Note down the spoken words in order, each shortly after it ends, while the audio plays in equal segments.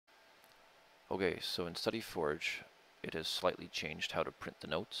Okay, so in Studyforge, it has slightly changed how to print the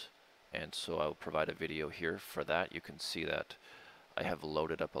notes, and so I'll provide a video here for that. You can see that I have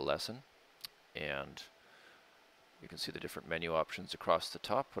loaded up a lesson, and you can see the different menu options across the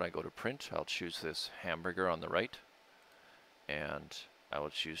top. When I go to print, I'll choose this hamburger on the right, and I will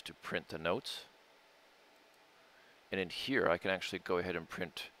choose to print the notes. And in here, I can actually go ahead and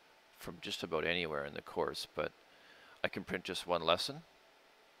print from just about anywhere in the course, but I can print just one lesson.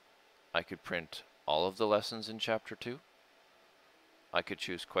 I could print all of the lessons in Chapter 2. I could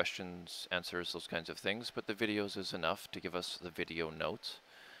choose questions, answers, those kinds of things, but the videos is enough to give us the video notes.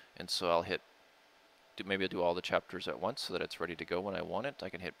 And so I'll hit, maybe I'll do all the chapters at once so that it's ready to go when I want it. I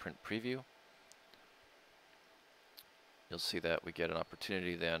can hit print preview. You'll see that we get an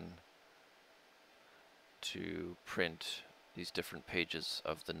opportunity then to print these different pages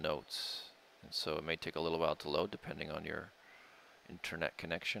of the notes. And so it may take a little while to load depending on your internet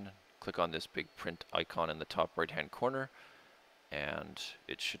connection. Click on this big print icon in the top right hand corner and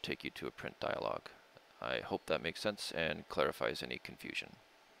it should take you to a print dialog. I hope that makes sense and clarifies any confusion.